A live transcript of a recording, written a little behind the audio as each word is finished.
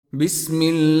بسم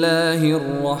الله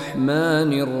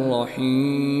الرحمن الرحيم.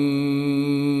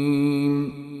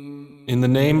 In the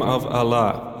name of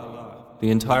Allah, the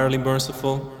entirely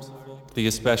merciful, the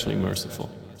especially merciful.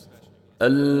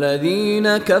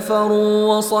 الذين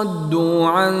كفروا وصدوا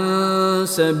عن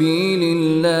سبيل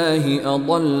الله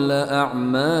أضل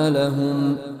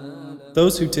أعمالهم.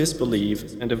 Those who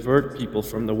disbelieve and avert people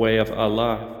from the way of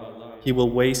Allah, He will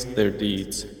waste their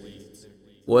deeds.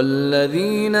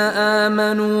 والذين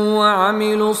آمنوا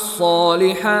وعملوا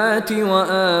الصالحات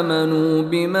وآمنوا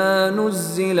بما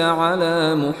نزل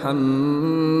على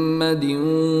محمد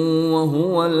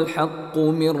وهو الحق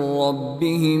من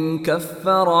ربهم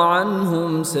كفر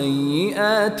عنهم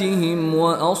سيئاتهم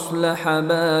وأصلح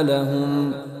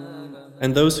بالهم.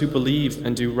 And those who believe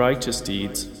and do righteous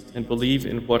deeds and believe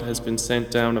in what has been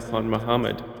sent down upon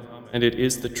Muhammad, and it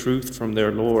is the truth from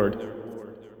their Lord,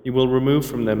 He will remove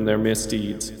from them their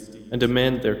misdeeds and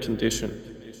amend their condition.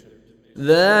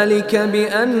 ذلك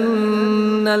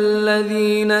بأن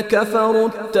الذين كفروا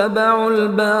اتبعوا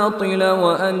الباطل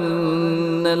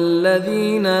وأن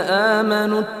الذين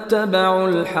آمنوا اتبعوا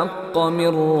الحق من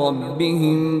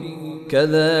ربهم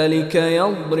كذلك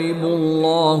يضرب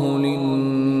الله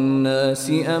للناس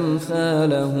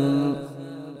أمثالهم.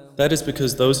 That is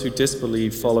because those who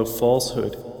disbelieve follow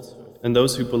falsehood, and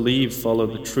those who believe follow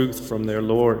the truth from their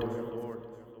Lord.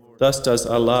 Thus does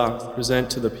Allah present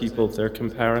to the people their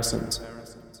comparisons.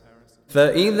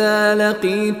 فإذا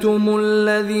لقيتم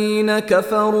الذين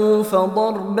كفروا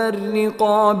فضرب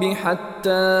الرقاب حتى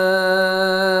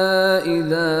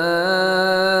إذا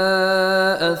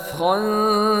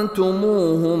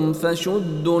أثخنتموهم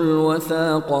فشدوا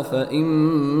الوثاق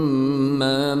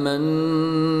فإما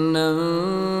منا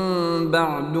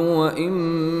بعد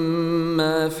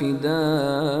وإما فداء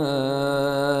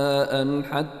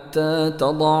حتى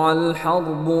تضع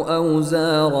الحرب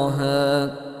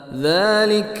أوزارها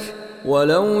ذلك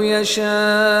ولو يشاء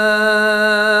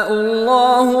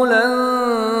الله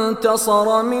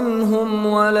لانتصر منهم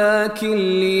ولكن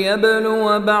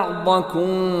ليبلو بعضكم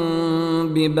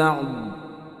ببعض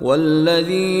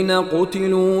والذين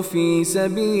قتلوا في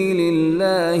سبيل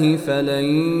الله فلن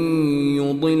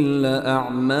يضل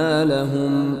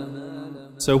أعمالهم.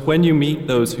 So when you meet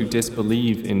those who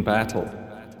disbelieve in battle,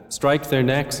 strike their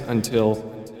necks until,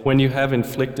 when you have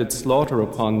inflicted slaughter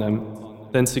upon them,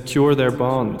 then secure their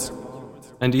bonds,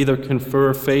 and either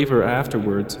confer favor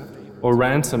afterwards or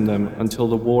ransom them until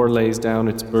the war lays down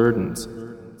its burdens.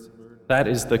 That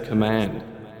is the command.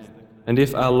 And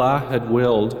if Allah had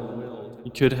willed, He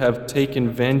could have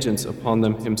taken vengeance upon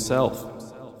them Himself.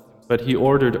 But He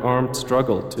ordered armed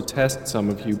struggle to test some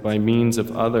of you by means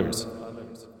of others.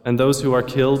 And those who are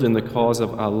killed in the cause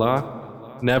of Allah,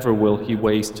 never will He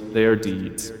waste their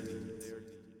deeds.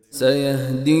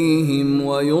 سيهديهم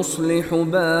ويصلح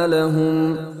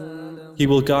بالهم. He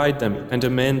will guide them and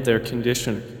amend their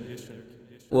condition.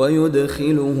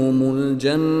 ويدخلهم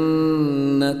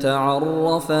الجنة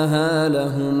عرفها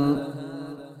لهم.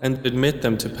 And admit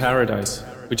them to paradise,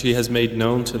 which He has made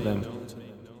known to them.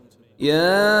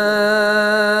 يا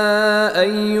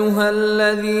أيها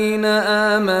الذين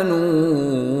آمنوا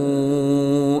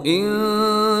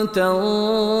إن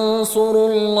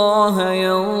تنصروا الله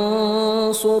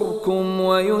ينصركم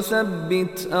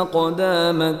ويثبت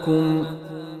أقدامكم.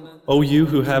 O you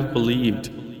who have believed,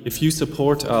 if you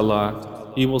support Allah,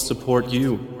 He will support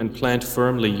you and plant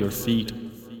firmly your feet.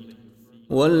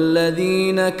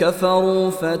 والذين كفروا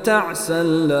فتعسا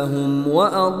لهم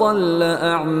وأضل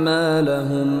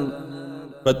أعمالهم.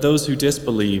 But those who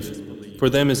disbelieve, for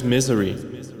them is misery,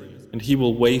 and He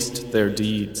will waste their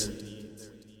deeds.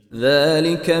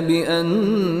 ذلك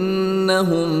بأنهم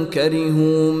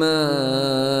كرهوا ما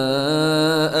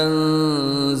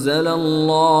أنزل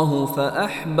الله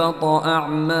فأحبط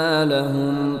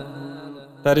أعمالهم.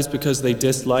 That is because they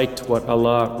disliked what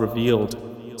Allah revealed,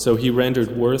 so He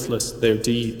rendered worthless their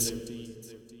deeds.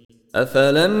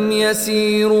 أفلم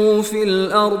يسيروا في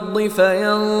الأرض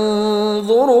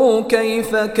فينظروا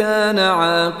كيف كان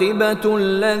عاقبة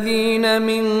الذين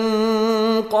من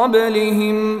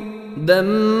قبلهم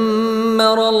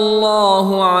دمر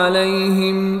الله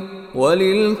عليهم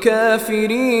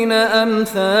وللكافرين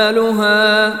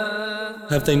أمثالها.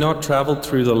 Have they not traveled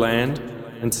through the land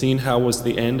and seen how was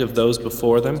the end of those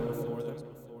before them?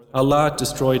 Allah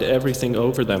destroyed everything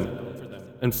over them,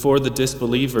 and for the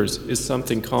disbelievers is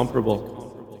something comparable.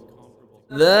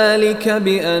 ذلك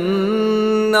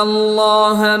بأن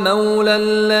الله مولى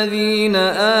الذين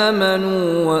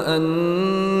آمنوا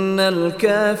وأن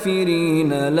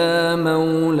الكافرين لا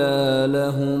مولى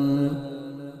لهم.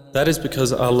 That is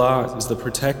because Allah is the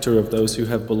protector of those who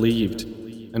have believed,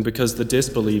 and because the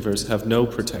disbelievers have no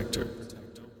protector.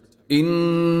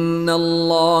 إن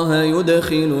الله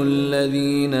يدخل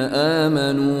الذين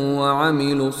آمنوا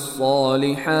وعملوا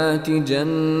الصالحات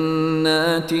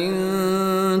جنات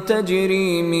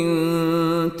تجري من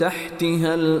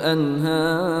تحتها الأنهار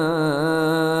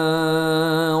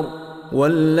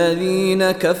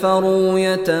والذين كفروا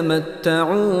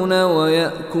يتمتعون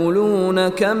ويأكلون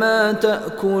كما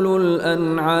تأكل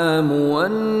الأنعام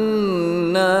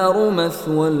والنار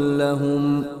مثوى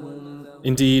لهم.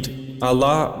 Indeed,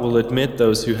 Allah will admit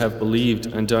those who have believed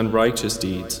and done righteous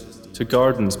deeds to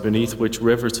gardens beneath which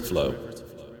rivers flow.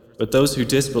 But those who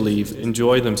disbelieve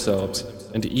enjoy themselves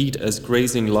and eat as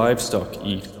grazing livestock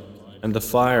eat, and the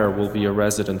fire will be a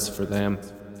residence for them.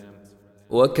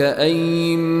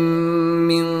 وكأين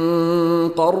من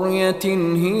قرية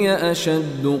هي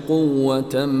أشد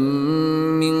قوة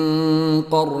من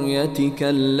قريتك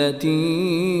التي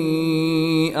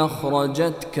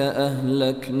أخرجتك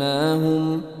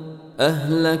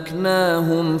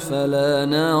أهلكناهم فلا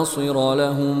ناصر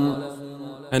لهم.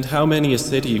 And how many a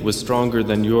city was stronger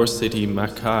than your city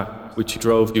Makkah, which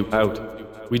drove you out?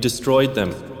 We destroyed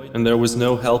them, and there was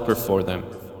no helper for them.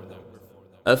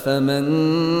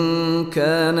 أفمن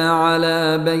كان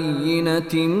على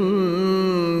بينة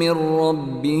من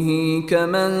ربه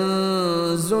كمن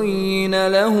زين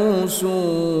له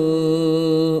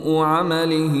سوء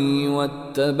عمله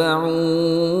واتبعوا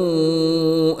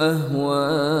أهواءهم.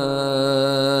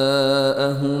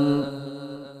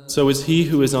 So is he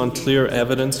who is on clear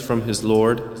evidence from his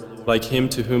Lord, like him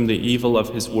to whom the evil of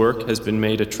his work has been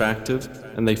made attractive,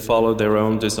 and they follow their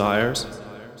own desires?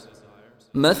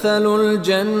 مثل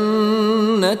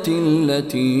الجنة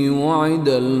التي وعد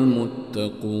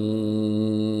المتقون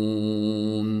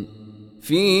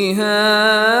فيها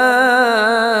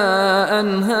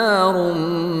أنهار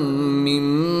من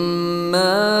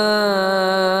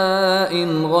ماء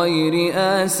غير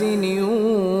آسن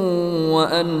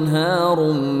وأنهار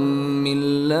من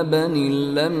لبن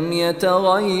لم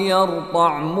يتغير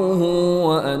طعمه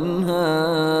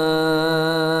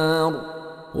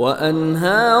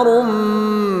وأنهار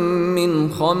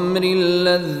من خمر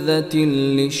لذة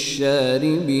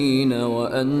للشاربين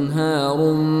وأنهار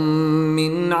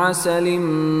من عسل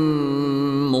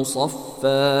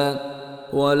مصفى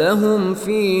ولهم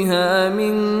فيها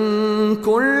من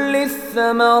كل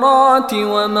الثمرات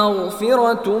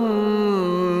ومغفرة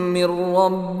من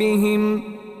ربهم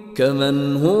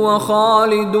كمن هو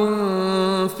خالد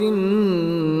في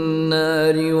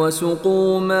النار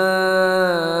وسقوا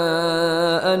ماء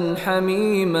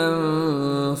حميما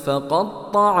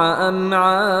فقطع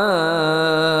أمعاءهم.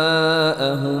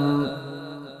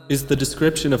 Is the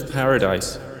description of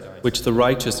paradise, which the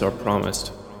righteous are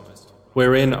promised,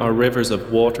 wherein are rivers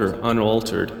of water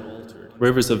unaltered,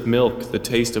 rivers of milk the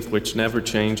taste of which never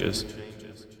changes,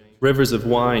 rivers of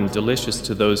wine delicious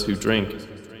to those who drink,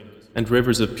 and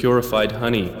rivers of purified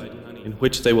honey, in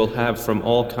which they will have from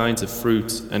all kinds of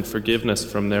fruits and forgiveness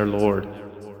from their Lord,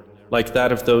 like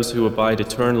that of those who abide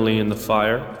eternally in the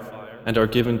fire, and are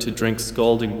given to drink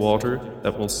scalding water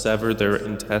that will sever their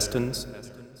intestines.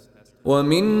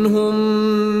 ومنهم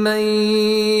من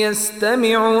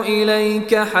يستمع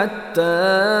إليك حتى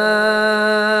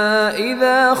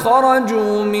إذا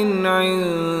خرجوا من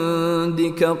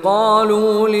عندك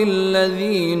قالوا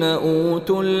للذين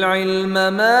أوتوا العلم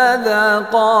ماذا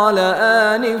قال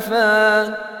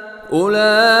آنفا أولئك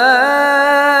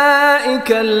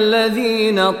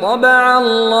الذين طبع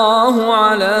الله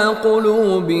على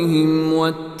قلوبهم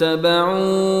واتبعوا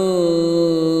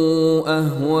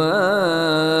أهواءهم.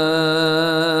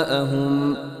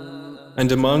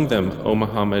 And among them, O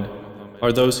Muhammad,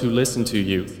 are those who listen to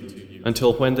you,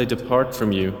 until when they depart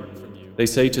from you, they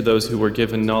say to those who were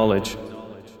given knowledge,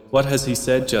 "What has he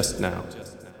said just now?"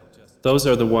 Those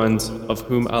are the ones of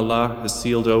whom Allah has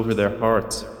sealed over their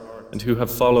hearts, and who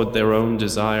have followed their own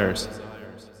desires.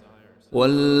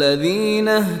 والذين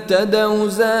اهتدوا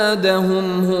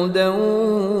زادهم هدى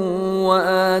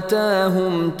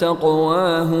وآتاهم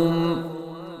تقواهم.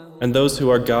 And those who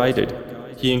are guided,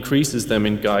 He increases them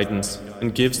in guidance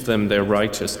and gives them their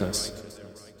righteousness.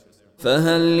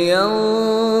 فهل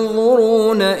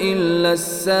ينظرون إلا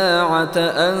الساعة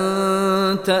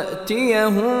أن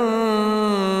تأتيهم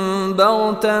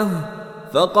بغتة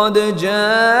فقد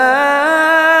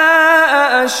جاء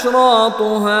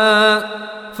أشراطها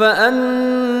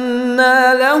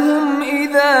فأنى لهم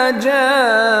إذا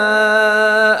جاءتهم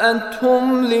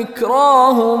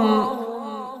ذكراهم.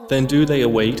 Then do they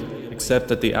await, except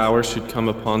that the hour should come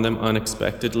upon them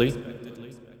unexpectedly?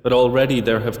 But already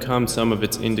there have come some of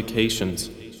its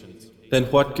indications. Then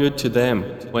what good to them,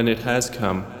 when it has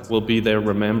come, will be their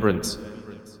remembrance?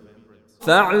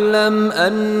 فاعلم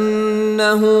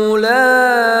أنه لا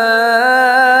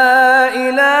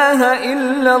إله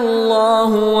إلا الله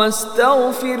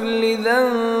واستغفر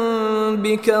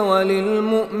لذنبك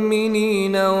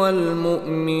وللمؤمنين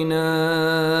والمؤمنات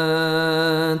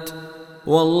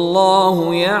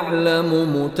والله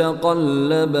يعلم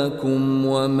متقلبكم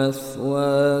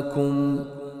ومثواكم.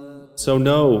 So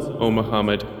know, O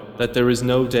Muhammad, that there is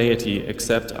no deity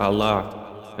except Allah,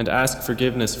 and ask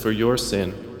forgiveness for your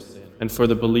sin, and for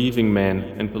the believing men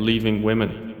and believing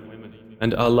women.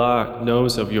 And Allah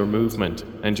knows of your movement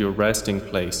and your resting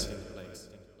place.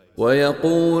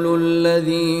 ويقول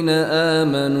الذين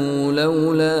آمنوا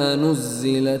لولا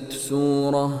نزلت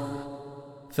سورة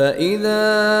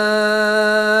فإذا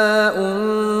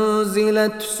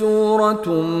أنزلت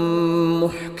سورة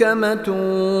محكمة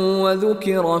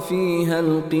وذكر فيها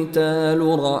القتال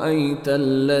رأيت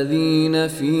الذين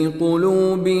في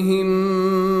قلوبهم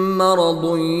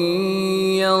مرض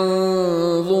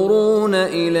ينظرون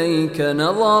إليك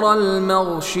نظر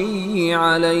المغشي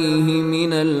عليه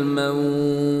من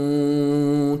الموت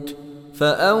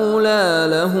فأولى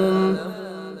لهم.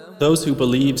 Those who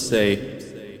believe say,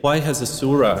 why has a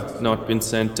surah not been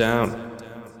sent down?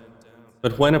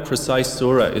 But when a precise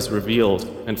surah is revealed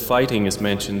and fighting is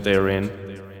mentioned therein,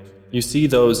 you see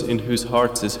those in whose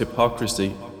hearts is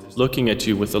hypocrisy looking at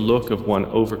you with the look of one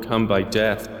overcome by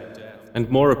death,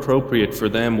 and more appropriate for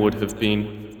them would have been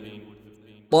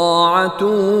طاعة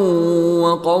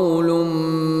وقول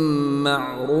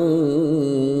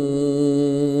معروف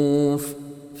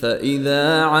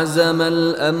فإذا عزم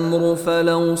الأمر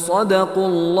فلو صدقوا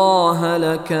الله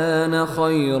لكان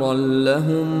خيرا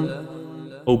لهم.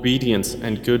 Obedience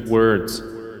and good words.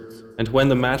 And when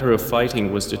the matter of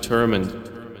fighting was determined,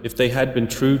 if they had been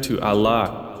true to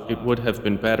Allah, it would have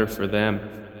been better for them.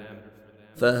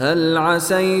 فهل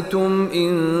عسيتم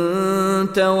إن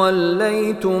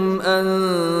توليتم أن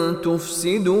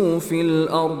تفسدوا في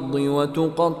الأرض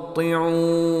وتقطعوا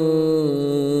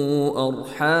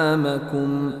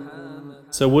أرحامكم.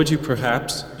 So would you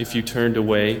perhaps, if you turned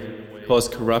away, cause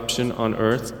corruption on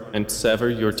earth and sever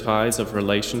your ties of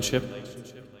relationship?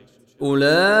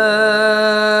 أولئك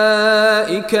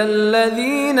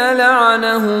الذين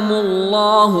لعنهم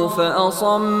الله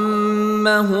فأصمهم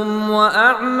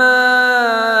وأعمى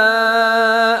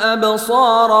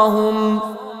أبصارهم.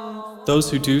 Those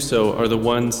who do so are the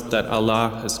ones that Allah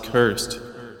has cursed,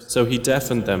 so He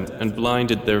deafened them and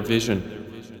blinded their vision.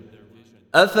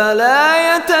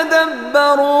 أفلا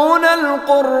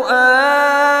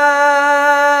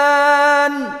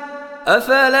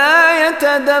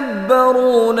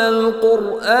يتدبرون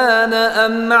القرآن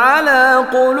أم على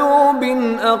قلوب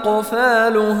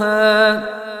أقفالها.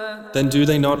 Then do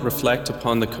they not reflect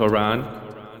upon the Quran,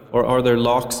 or are there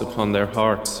locks upon their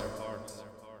hearts?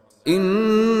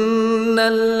 إن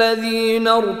الذين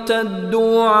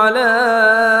ارتدوا على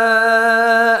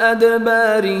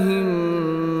أدبارهم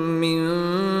من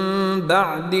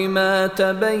بعد ما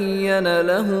تبين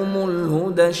لهم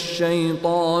الهدى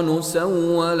الشيطان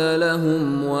سول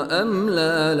لهم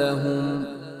وأملى لهم.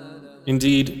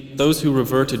 Indeed, those who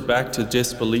reverted back to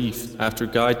disbelief after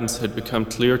guidance had become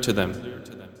clear to them,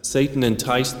 Satan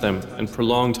enticed them and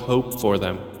prolonged hope for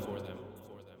them.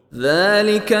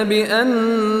 ذلك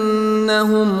بأنهم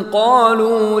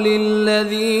قالوا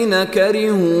للذين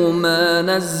كرهوا ما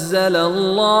نزل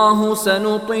الله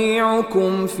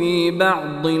سنطيعكم في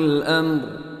بعض الأمر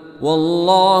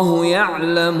والله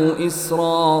يعلم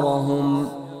إسرارهم.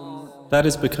 That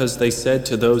is because they said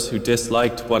to those who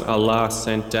disliked what Allah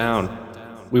sent down,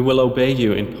 we will obey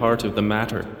you in part of the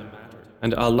matter,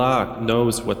 and Allah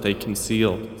knows what they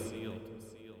conceal.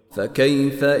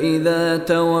 فكيف إذا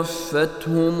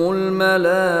توفتهم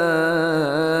الملائكة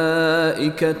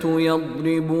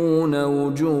يضربون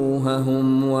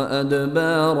وجوههم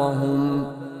وأدبارهم.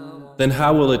 Then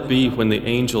how will it be when the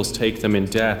angels take them in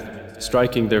death,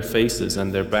 striking their faces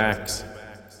and their backs?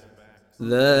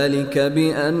 ذلك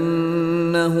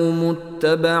بأنهم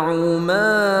اتبعوا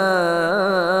ما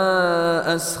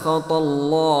أسخط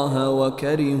الله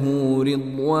وكرهوا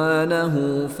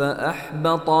رضوانه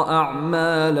فأحبط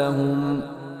أعمالهم.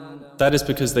 That is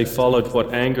because they followed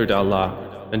what angered Allah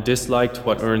and disliked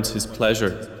what earns His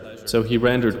pleasure, so He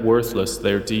rendered worthless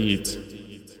their deeds.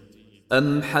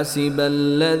 أم حسب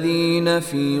الذين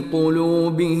في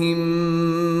قلوبهم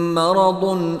مرض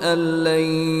أن لن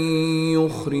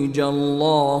يخرج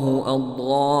الله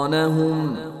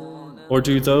أضغانهم. Or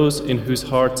do those in whose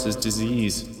hearts is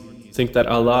disease think that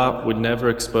Allah would never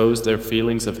expose their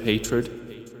feelings of hatred?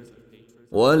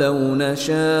 ولو نشاء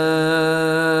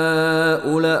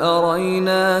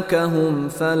لأريناكهم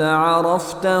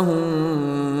فلعرفتهم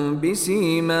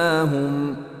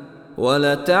بسيماهم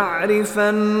ولتعرفنهم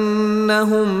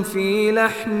في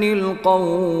لحن القول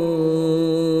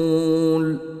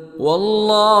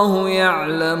والله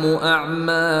يعلم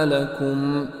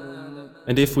أعمالكم.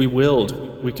 And if we willed,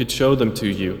 we could show them to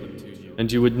you,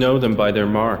 and you would know them by their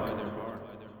mark.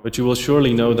 But you will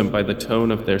surely know them by the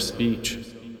tone of their speech,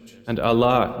 and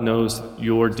Allah knows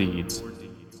your deeds.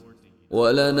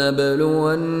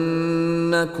 وَلَنَبْلُوَنَّكُمْ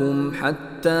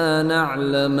حَتَّى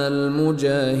نَعْلَمَ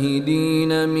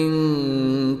الْمُجَاهِدِينَ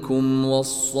مِنكُمْ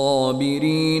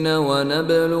وَالصَّابِرِينَ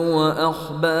وَنَبْلُوَ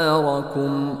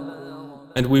أَخْبَارَكُمْ.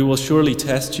 And we will surely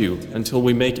test you until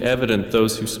we make evident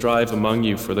those who strive among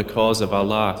you for the cause of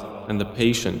Allah and the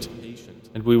patient,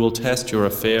 and we will test your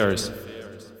affairs.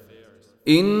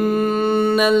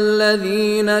 إن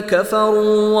الذين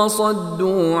كفروا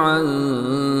وصدوا عن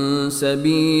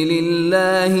سبيل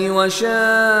الله وشاقوا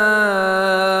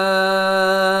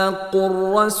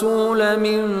الرسول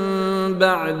من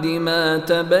بعد ما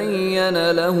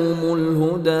تبين لهم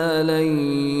الهدى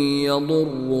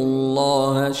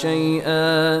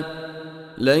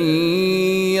لن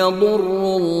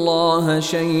يضروا الله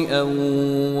شيئا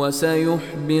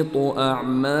وسيحبط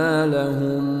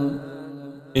أعمالهم.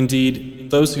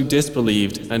 Indeed, those who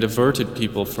disbelieved and averted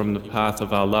people from the path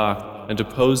of Allah and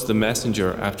opposed the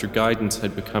Messenger after guidance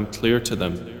had become clear to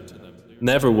them,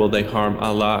 never will they harm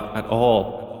Allah at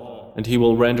all, and He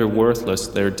will render worthless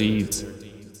their deeds.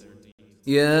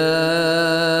 يا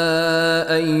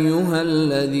أيها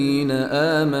الذين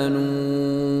آمنوا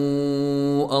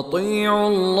أطيعوا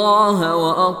الله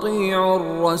وأطيعوا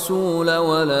الرسول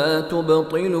ولا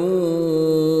تبطلوا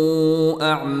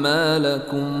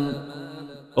أعمالكم.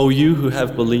 O you who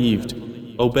have believed,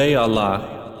 obey Allah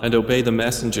and obey the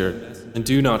Messenger, and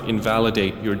do not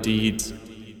invalidate your deeds.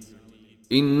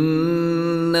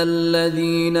 إن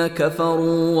الذين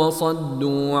كفروا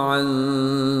وصدوا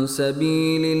عن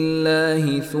سبيل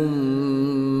الله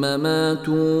ثم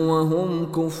ماتوا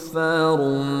وهم كفار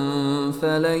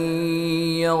فلن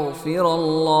يغفر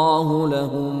الله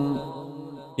لهم.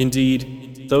 Indeed,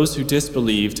 those who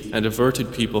disbelieved and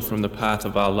averted people from the path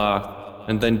of Allah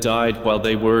and then died while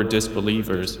they were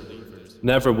disbelievers,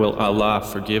 never will Allah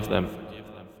forgive them.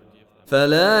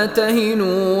 فلا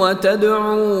تهنوا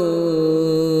وتدعوا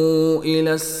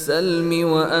إلى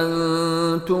السلم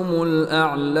وأنتم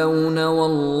الأعلون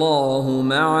والله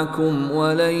معكم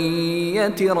ولن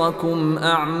يتركم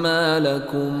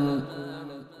أعمالكم.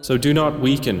 So do not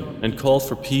weaken and call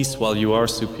for peace while you are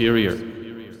superior,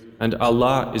 and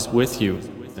Allah is with you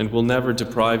and will never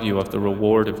deprive you of the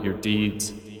reward of your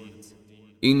deeds.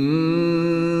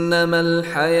 إنما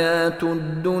الحياة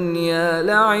الدنيا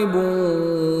لعب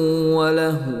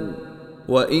ولهو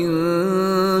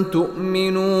وإن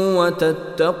تؤمنوا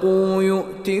وتتقوا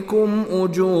يؤتكم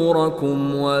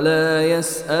أجوركم ولا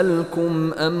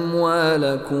يسألكم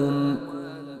أموالكم.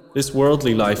 This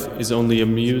worldly life is only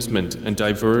amusement and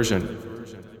diversion,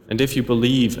 and if you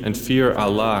believe and fear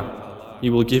Allah,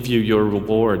 He will give you your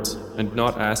rewards and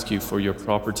not ask you for your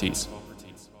properties.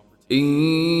 إن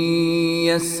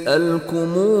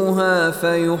يسألكموها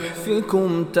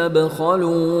فيحفكم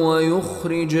تبخلوا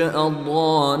ويخرج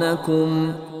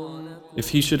أضغانكم. If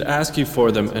He should ask you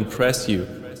for them and press you,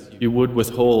 you would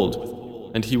withhold,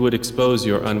 and He would expose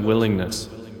your unwillingness.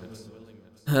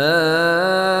 ها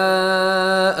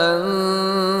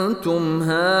أنتم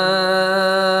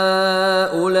هؤلاء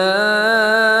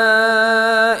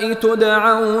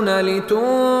تدعون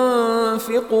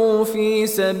لتنفقوا في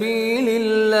سبيل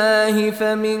الله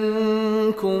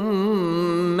فمنكم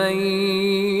من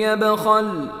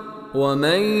يبخل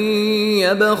ومن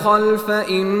يبخل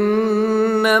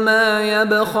فإنما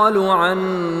يبخل عن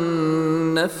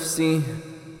نفسه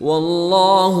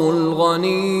والله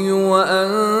الغني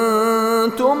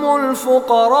وأنتم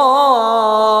الفقراء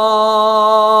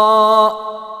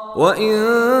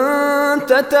وإن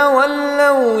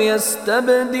تتولوا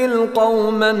يستبدل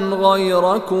قوما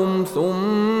غيركم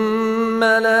ثم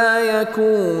لا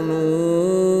يكونوا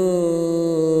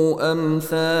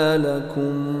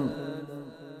أمثالكم.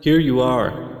 Here you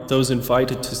are, those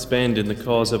invited to spend in the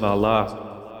cause of Allah.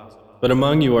 But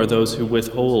among you are those who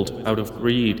withhold out of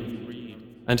greed.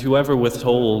 And whoever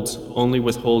withholds only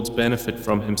withholds benefit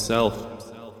from himself.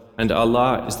 And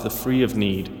Allah is the free of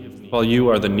need, while you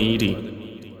are the needy.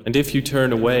 And if you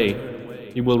turn away,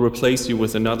 He will replace you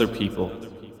with another people.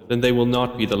 Then they will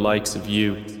not be the likes of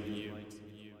you.